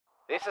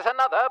This is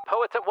another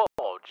Poets at War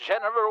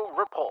General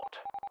Report.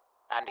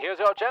 And here's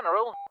your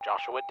General,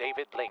 Joshua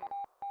David Ling.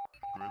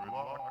 Good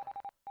luck.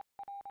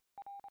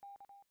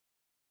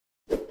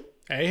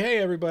 Hey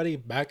everybody,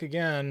 back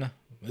again.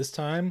 This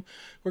time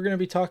we're going to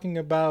be talking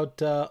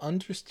about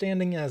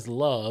Understanding as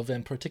Love,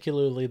 and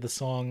particularly the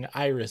song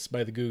Iris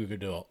by the Goo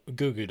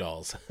Goo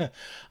Dolls.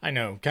 I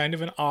know, kind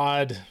of an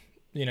odd,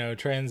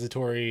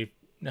 transitory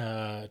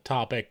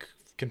topic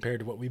compared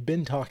to what we've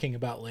been talking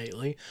about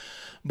lately.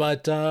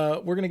 But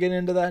we're going to get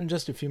into that in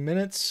just a few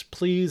minutes.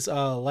 Please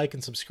like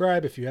and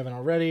subscribe if you haven't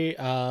already,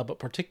 but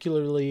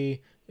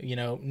particularly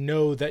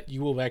know that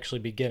you will actually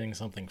be getting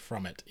something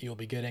from it. You'll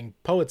be getting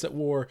Poets at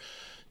War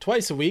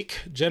twice a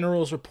week,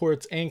 generals,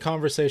 reports, and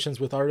conversations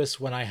with artists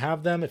when I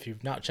have them. If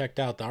you've not checked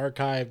out the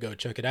archive, go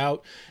check it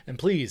out. And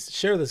please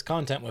share this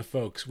content with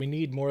folks. We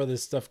need more of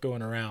this stuff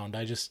going around.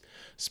 I just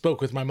spoke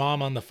with my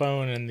mom on the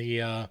phone, and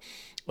the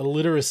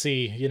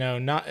illiteracy,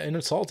 not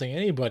insulting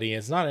anybody.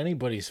 It's not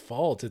anybody's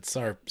fault. It's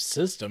our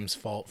system's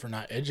fault for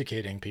not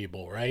educating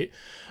people, right?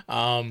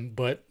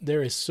 But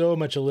there is so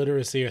much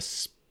illiteracy,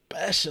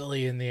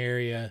 especially in the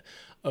area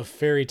of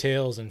fairy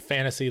tales and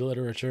fantasy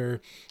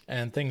literature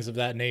and things of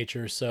that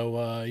nature.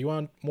 So you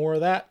want more of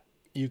that?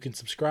 You can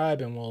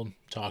subscribe and we'll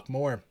talk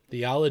more.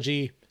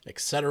 Theology,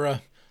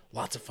 etc.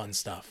 Lots of fun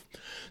stuff.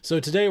 So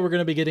today we're going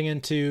to be getting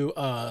into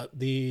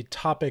the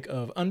topic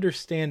of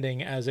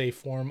understanding as a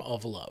form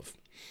of love.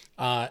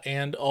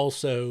 And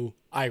also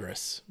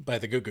Iris by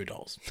the Goo Goo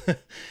Dolls.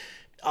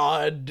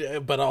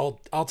 Odd, but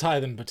I'll tie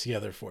them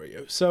together for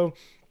you. So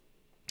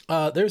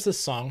there's this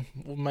song.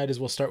 We might as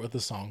well start with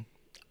the song,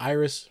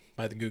 Iris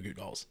by the Goo Goo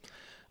Dolls.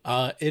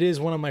 It is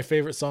one of my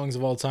favorite songs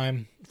of all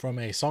time from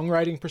a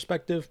songwriting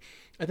perspective.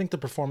 I think the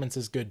performance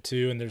is good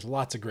too, and there's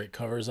lots of great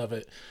covers of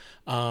it.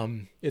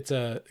 It's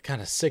a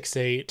kind of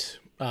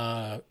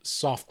 6/8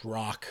 soft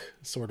rock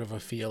sort of a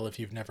feel. If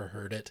you've never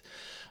heard it,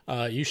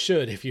 you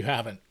should. If you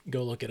haven't,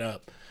 go look it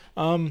up.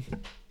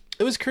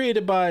 It was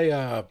created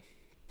by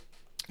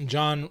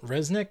Jon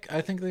Reznick,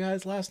 I think the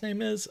guy's last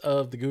name is,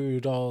 of the Goo Goo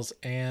Dolls,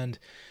 and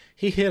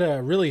he hit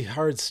a really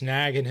hard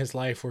snag in his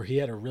life where he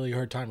had a really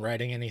hard time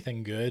writing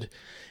anything good,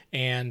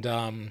 and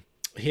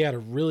he had a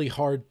really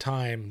hard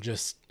time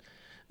just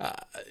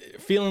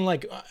feeling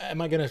like, am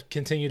I going to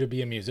continue to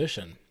be a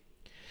musician?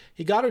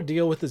 He got a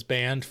deal with his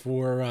band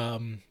for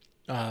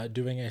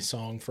doing a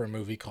song for a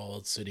movie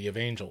called City of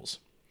Angels.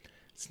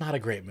 It's not a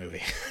great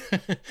movie.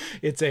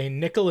 It's a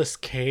Nicolas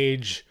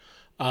Cage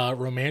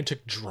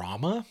romantic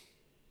drama.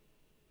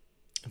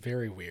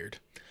 Very weird.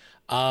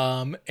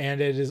 And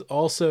it is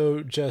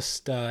also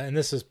just, and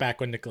this is back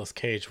when Nicolas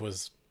Cage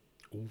was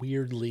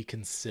weirdly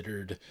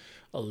considered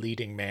a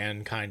leading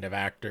man kind of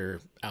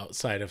actor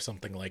outside of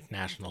something like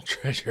National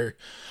Treasure.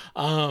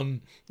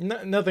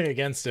 Nothing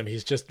against him.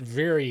 He's just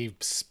very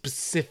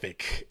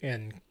specific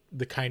in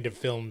the kind of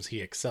films he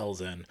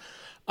excels in.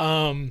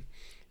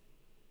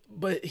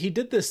 But he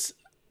did this,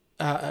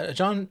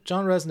 Jon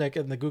Reznick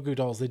and the Goo Goo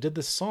Dolls, they did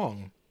this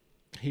song.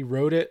 He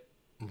wrote it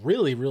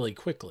really, really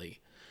quickly.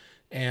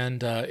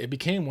 And it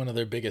became one of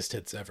their biggest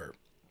hits ever.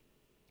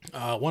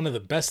 One of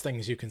the best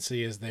things you can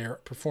see is their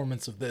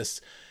performance of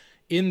this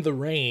in the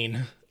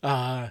rain.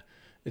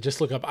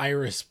 Just look up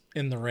Iris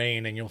in the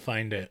rain and you'll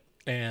find it.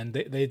 And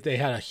they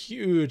had a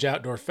huge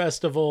outdoor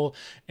festival,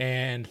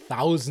 and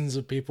thousands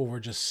of people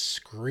were just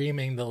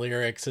screaming the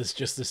lyrics. It's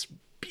just this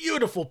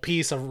beautiful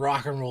piece of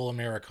rock and roll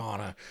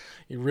Americana.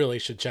 You really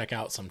should check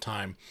out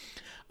sometime.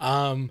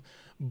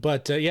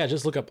 But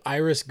just look up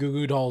Iris Goo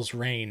Goo Dolls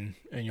Rain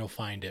and you'll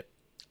find it.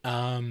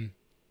 So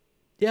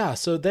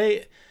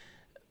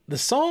the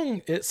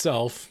song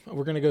itself,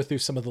 we're going to go through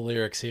some of the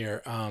lyrics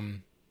here.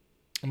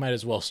 I might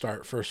as well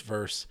start first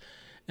verse.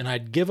 And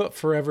I'd give up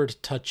forever to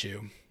touch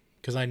you,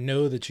 because I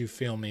know that you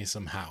feel me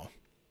somehow.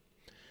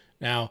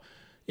 Now,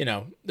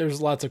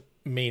 there's lots of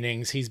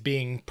meanings. He's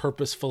being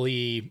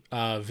purposefully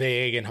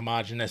vague and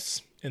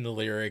homogenous in the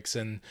lyrics,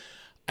 and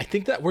I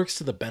think that works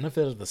to the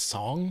benefit of the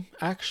song,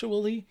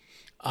 actually.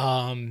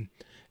 So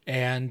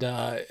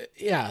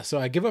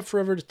I give up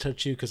forever to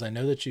touch you, because I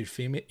know that you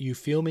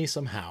feel me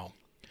somehow.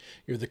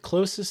 You're the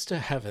closest to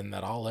heaven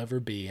that I'll ever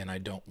be, and I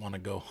don't want to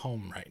go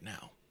home right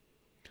now.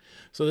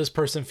 So this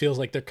person feels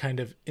like they're kind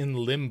of in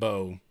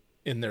limbo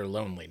in their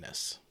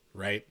loneliness,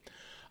 right?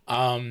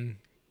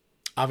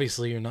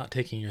 Obviously, you're not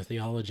taking your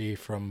theology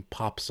from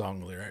pop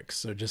song lyrics,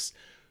 so just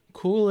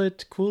cool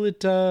it, my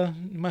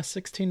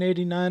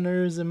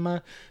 1689ers and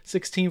my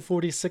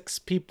 1646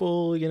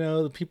 people,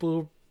 the people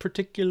who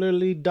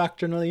particularly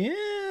doctrinally,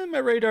 my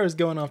radar is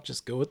going off.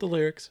 Just go with the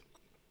lyrics.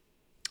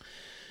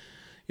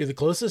 You're the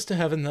closest to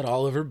heaven that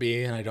I'll ever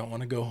be, and I don't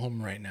want to go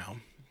home right now,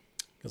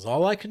 because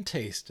all I can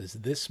taste is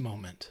this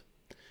moment,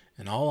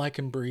 and all I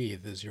can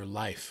breathe is your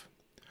life.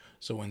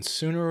 So when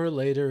sooner or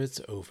later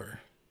it's over,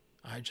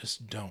 I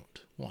just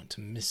don't want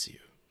to miss you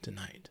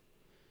tonight.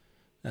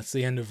 That's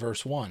the end of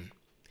verse 1.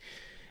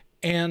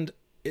 And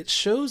it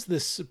shows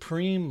this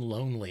supreme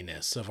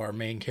loneliness of our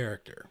main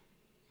character,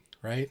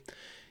 right?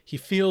 He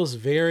feels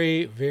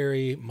very,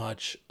 very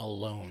much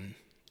alone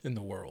in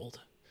the world.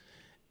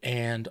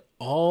 And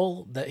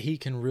all that he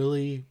can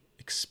really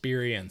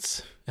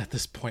experience at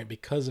this point,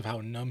 because of how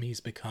numb he's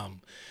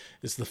become,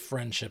 is the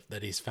friendship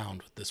that he's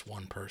found with this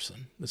one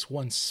person, this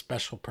one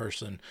special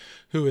person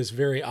who is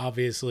very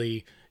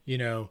obviously,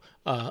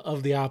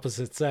 of the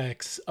opposite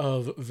sex,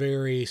 of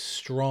very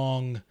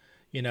strong,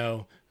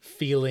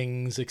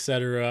 feelings,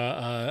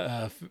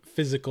 etc.,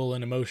 physical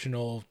and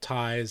emotional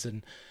ties.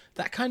 And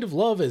that kind of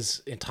love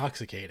is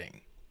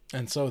intoxicating.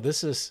 And so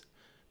this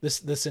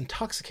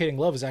intoxicating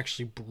love is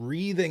actually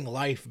breathing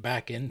life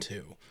back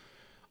into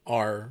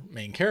our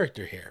main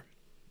character here.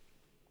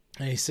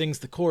 And he sings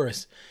the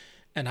chorus,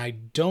 and I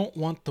don't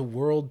want the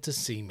world to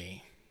see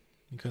me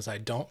because I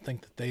don't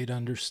think that they'd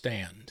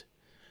understand.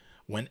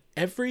 When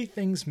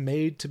everything's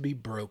made to be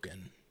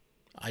broken,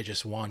 I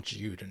just want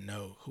you to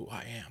know who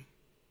I am.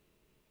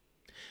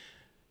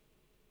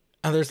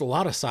 And there's a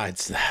lot of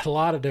sides to that, a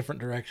lot of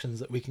different directions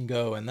that we can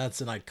go, and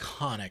that's an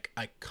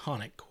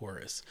iconic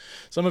chorus.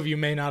 Some of you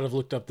may not have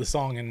looked up the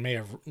song and may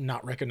have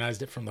not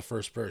recognized it from the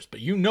first verse, but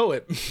you know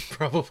it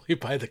probably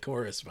by the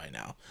chorus by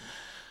now.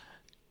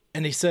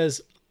 And he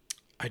says,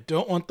 I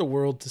don't want the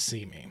world to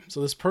see me. So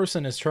this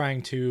person is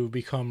trying to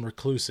become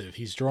reclusive.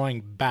 He's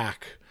drawing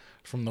back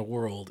from the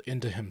world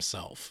into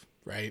himself,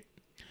 right?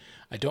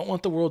 I don't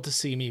want the world to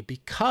see me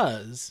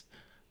because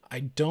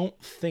I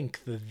don't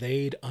think that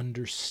they'd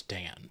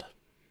understand,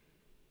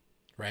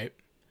 right?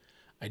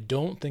 I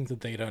don't think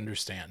that they'd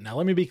understand. Now,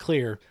 let me be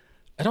clear.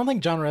 I don't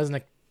think Jon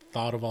Reznick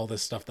thought of all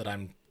this stuff that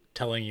I'm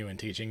telling you and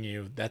teaching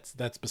you.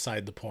 That's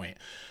beside the point.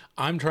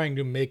 I'm trying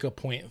to make a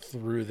point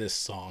through this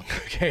song.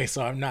 Okay,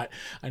 so I'm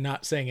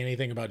not saying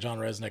anything about Jon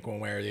Reznick one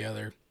way or the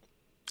other.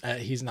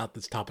 He's not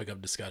this topic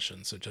of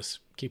discussion, so just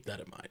keep that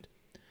in mind.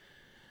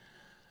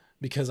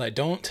 Because I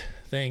don't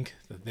think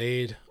that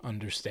they'd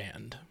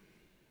understand.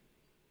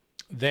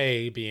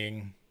 They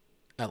being,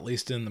 at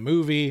least in the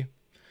movie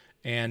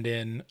and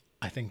in,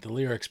 I think, the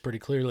lyrics pretty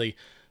clearly,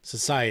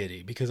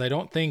 society. Because I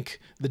don't think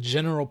the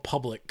general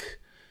public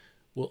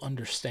will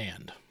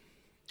understand.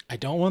 I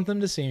don't want them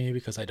to see me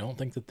because I don't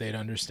think that they'd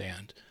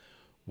understand.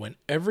 When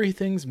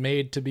everything's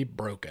made to be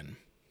broken,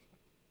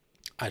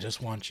 I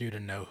just want you to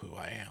know who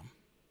I am.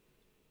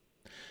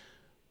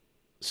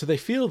 So they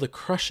feel the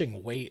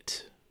crushing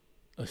weight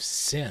of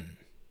sin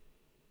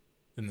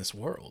in this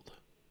world.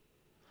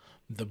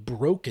 The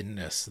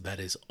brokenness that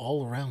is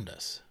all around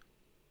us.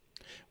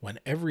 When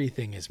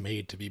everything is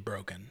made to be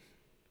broken.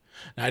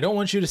 Now, I don't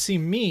want you to see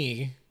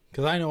me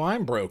because I know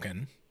I'm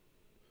broken.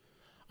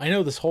 I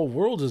know this whole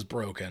world is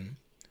broken.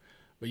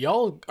 But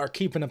y'all are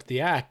keeping up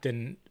the act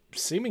and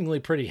seemingly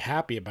pretty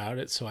happy about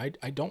it. So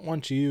I don't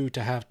want you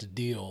to have to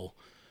deal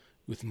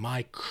with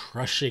my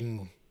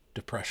crushing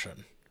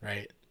depression,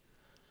 right?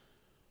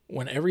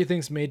 When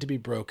everything's made to be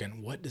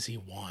broken, what does he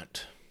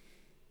want?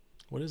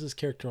 What does this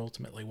character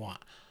ultimately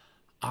want?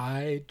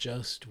 I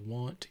just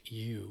want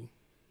you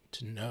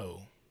to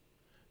know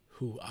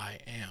who I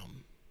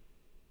am.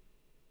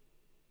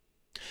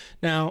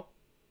 Now,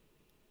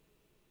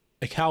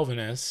 a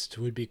Calvinist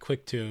would be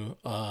quick to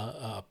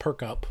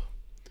perk up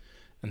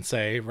and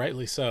say,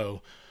 rightly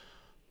so,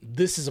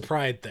 this is a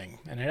pride thing.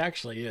 And it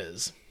actually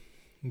is.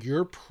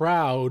 You're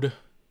proud,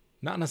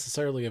 not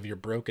necessarily of your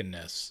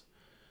brokenness,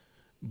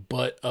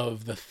 but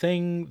of the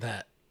thing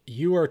that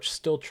you are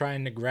still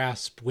trying to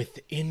grasp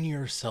within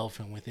yourself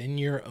and within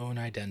your own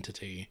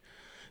identity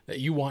that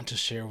you want to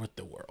share with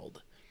the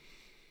world.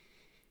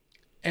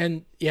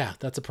 And yeah,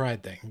 that's a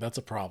pride thing. That's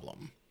a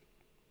problem.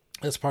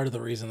 That's part of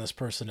the reason this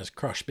person is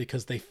crushed,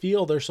 because they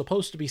feel they're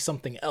supposed to be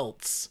something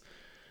else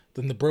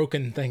than the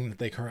broken thing that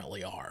they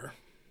currently are.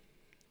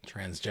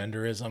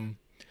 Transgenderism,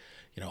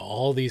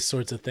 all these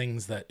sorts of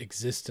things that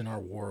exist in our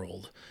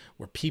world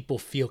where people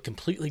feel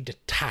completely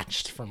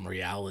detached from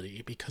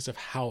reality because of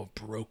how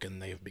broken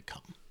they've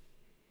become,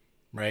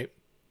 right?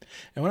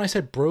 And when I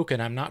said broken,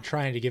 I'm not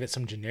trying to give it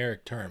some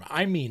generic term.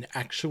 I mean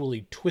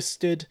actually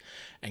twisted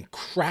and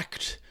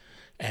cracked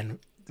and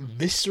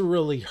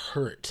viscerally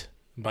hurt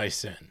by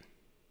sin,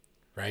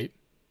 right?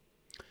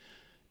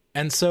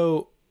 And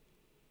so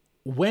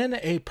when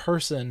a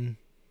person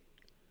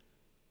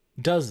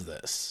does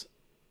this,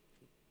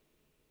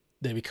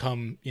 they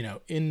become,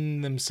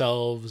 in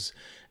themselves,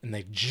 and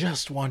they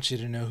just want you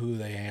to know who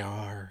they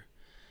are.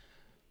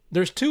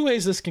 There's two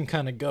ways this can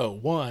kind of go.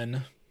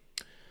 One,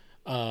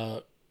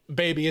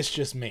 baby, it's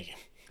just me,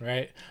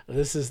 right?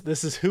 This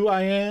is who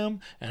I am,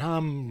 and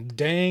I'm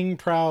dang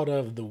proud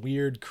of the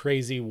weird,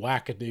 crazy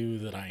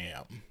wackadoo that I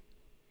am.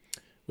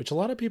 Which a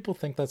lot of people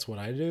think that's what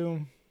I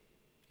do.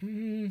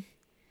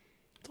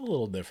 It's a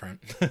little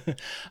different.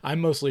 I'm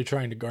mostly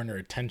trying to garner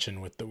attention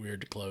with the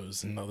weird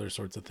clothes and other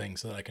sorts of things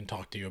so that I can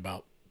talk to you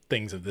about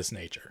things of this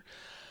nature.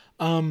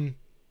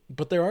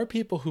 But there are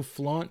people who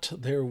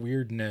flaunt their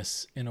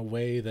weirdness in a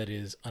way that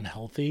is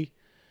unhealthy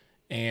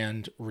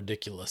and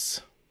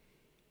ridiculous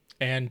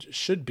and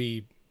should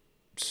be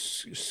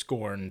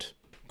scorned,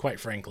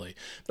 quite frankly.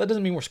 That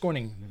doesn't mean we're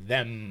scorning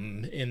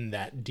them in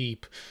that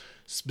deep,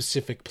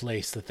 specific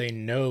place that they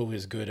know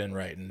is good and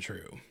right and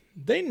true.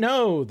 They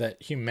know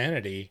that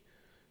humanity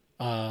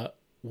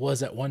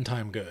was at one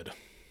time good.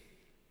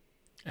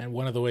 And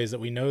one of the ways that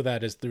we know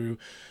that is through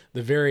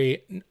the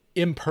very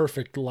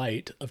imperfect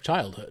light of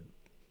childhood.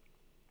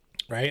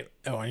 Right?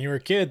 Oh, when you were a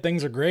kid,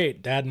 things are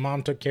great. Dad and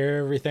mom took care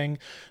of everything.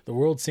 The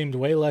world seemed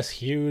way less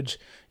huge.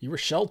 You were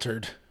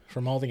sheltered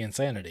from all the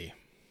insanity.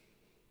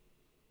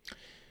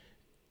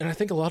 And I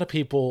think a lot of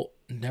people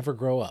never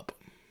grow up.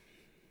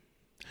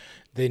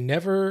 They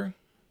never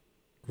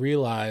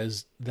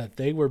realized that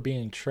they were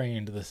being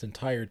trained this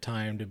entire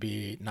time to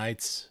be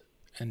knights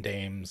and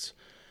dames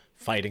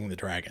fighting the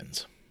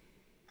dragons.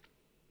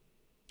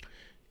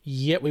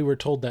 Yet we were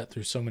told that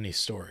through so many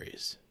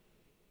stories.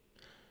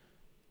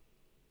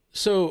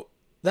 So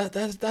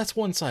that's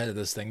one side of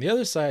this thing. The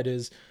other side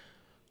is,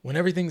 when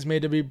everything's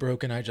made to be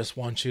broken, I just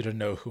want you to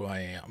know who I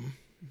am.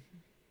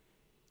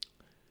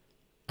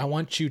 I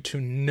want you to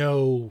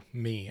know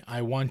me.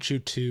 I want you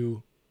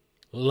to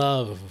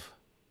love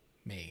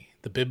me.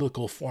 The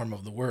biblical form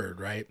of the word,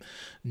 right?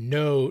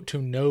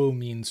 To know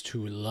means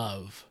to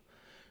love,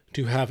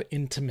 to have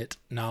intimate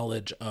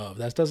knowledge of.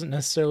 That doesn't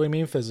necessarily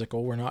mean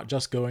physical. We're not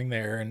just going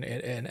there,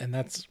 and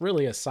that's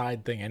really a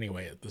side thing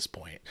anyway at this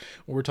point.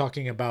 We're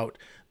talking about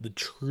the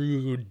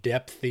true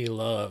depthy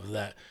love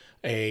that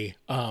a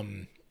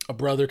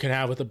brother can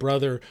have with a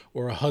brother,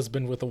 or a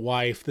husband with a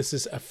wife. This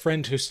is a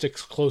friend who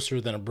sticks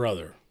closer than a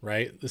brother,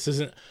 right? This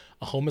isn't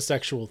a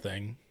homosexual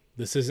thing.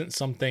 This isn't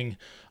something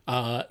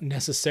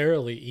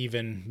necessarily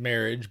even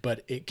marriage,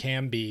 but it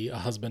can be a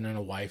husband and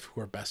a wife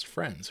who are best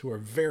friends, who are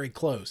very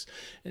close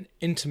and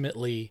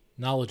intimately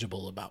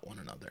knowledgeable about one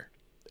another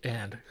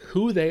and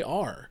who they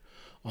are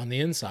on the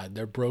inside,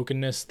 their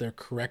brokenness, their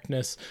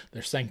correctness,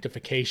 their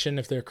sanctification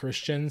if they're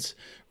Christians,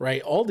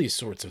 right? All these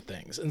sorts of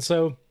things. And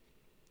so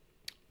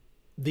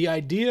the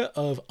idea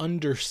of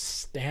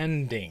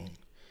understanding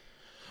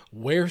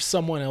where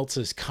someone else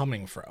is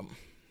coming from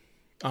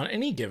on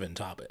any given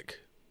topic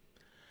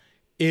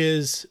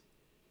is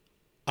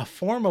a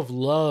form of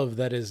love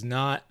that is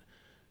not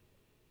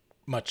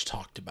much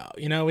talked about.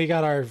 You know, we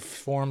got our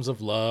forms of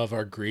love,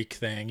 our Greek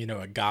thing, you know,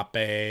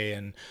 agape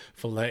and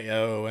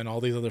phileo and all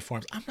these other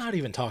forms. I'm not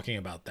even talking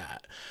about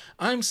that.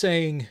 I'm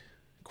saying,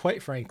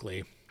 quite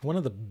frankly, one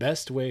of the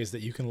best ways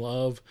that you can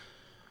love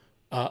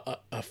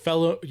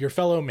your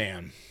fellow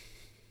man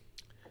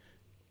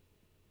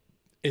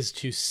is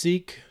to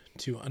seek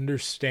to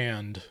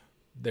understand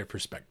their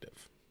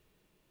perspective.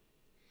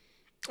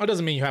 That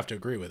doesn't mean you have to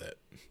agree with it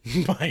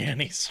by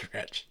any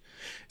stretch.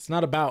 It's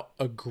not about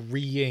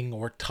agreeing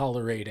or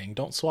tolerating.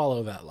 Don't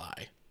swallow that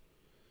lie.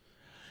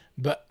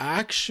 But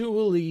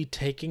actually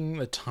taking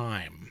the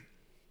time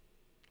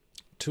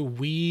to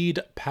weed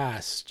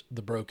past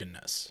the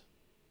brokenness,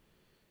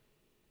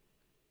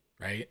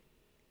 right?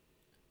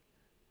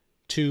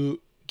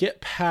 To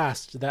get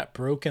past that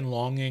broken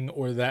longing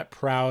or that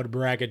proud,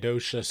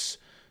 braggadocious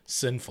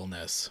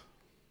sinfulness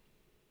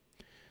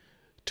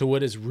to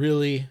what has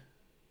really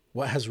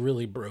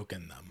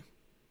broken them,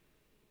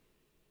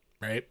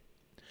 right?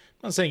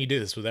 I'm not saying you do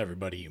this with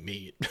everybody you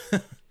meet,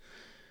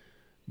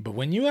 but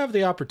when you have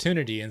the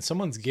opportunity and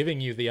someone's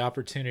giving you the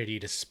opportunity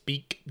to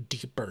speak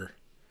deeper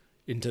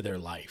into their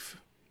life,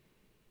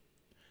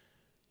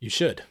 you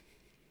should,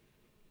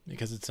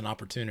 because it's an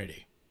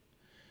opportunity.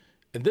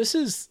 And this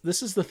is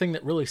the thing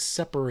that really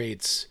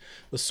separates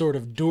the sort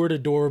of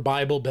door-to-door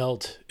Bible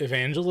Belt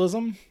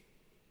evangelism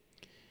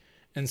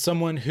and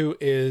someone who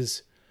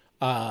is,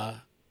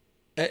 and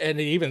it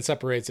even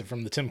separates it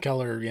from the Tim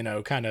Keller, you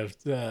know, kind of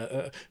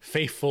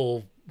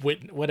faithful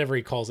whatever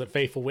he calls it,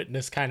 faithful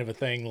witness kind of a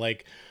thing.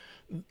 Like,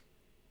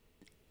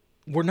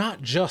 we're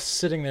not just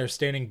sitting there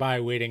standing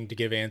by waiting to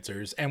give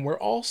answers, and we're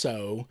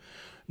also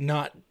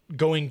not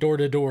going door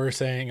to door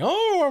saying,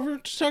 oh, we're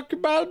talking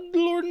about the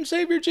Lord and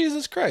Savior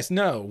Jesus Christ.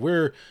 No,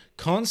 we're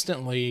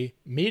constantly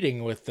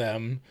meeting with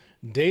them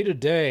day to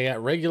day at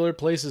regular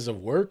places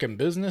of work and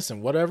business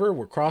and whatever.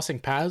 We're crossing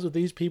paths with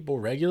these people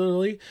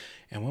regularly.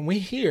 And when we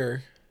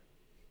hear,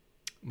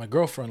 my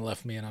girlfriend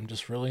left me and I'm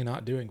just really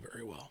not doing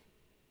very well.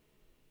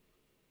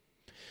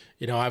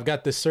 You know, I've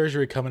got this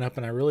surgery coming up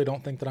and I really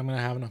don't think that I'm going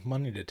to have enough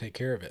money to take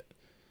care of it.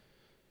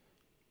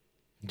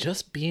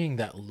 Just being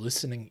that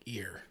listening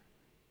ear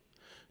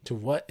to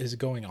what is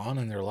going on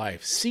in their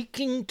life,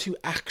 seeking to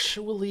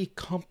actually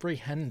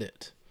comprehend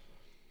it,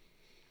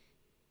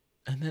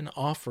 and then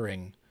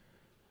offering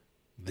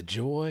the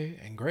joy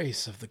and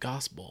grace of the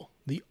gospel,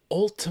 the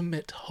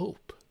ultimate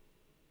hope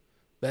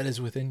that is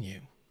within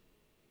you.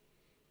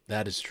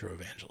 That is true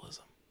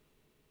evangelism.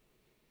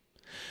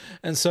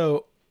 And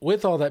so,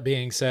 with all that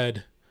being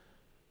said,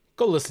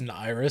 go listen to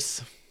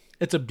Iris.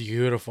 It's a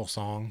beautiful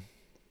song.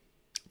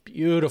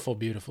 Beautiful,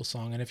 beautiful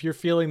song. And if you're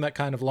feeling that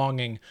kind of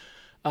longing,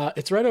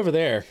 it's right over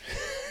there.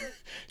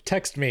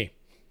 Text me.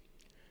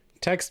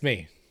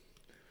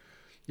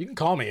 You can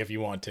call me if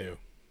you want to.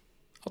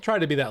 I'll try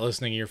to be that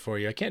listening ear for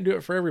you. I can't do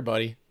it for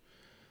everybody,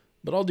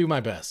 but I'll do my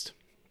best.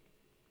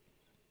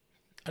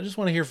 I just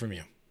want to hear from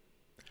you.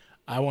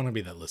 I want to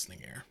be that listening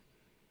ear.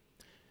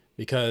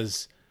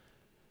 Because,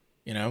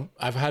 you know,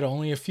 I've had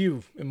only a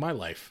few in my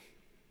life.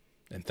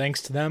 And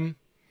thanks to them,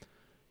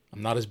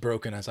 I'm not as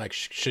broken as I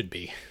should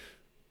be.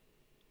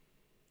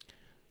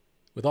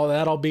 With all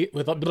that,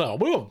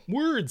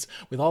 words.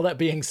 With all that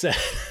being said,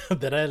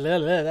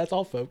 that's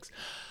all, folks.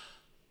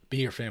 Be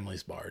your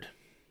family's bard.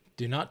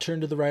 Do not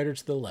turn to the right or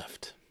to the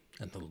left,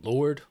 and the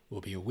Lord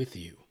will be with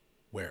you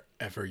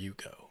wherever you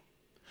go.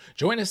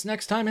 Join us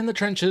next time in the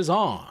trenches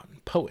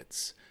on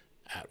Poets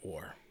at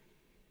War.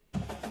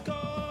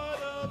 God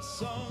of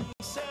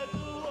songs.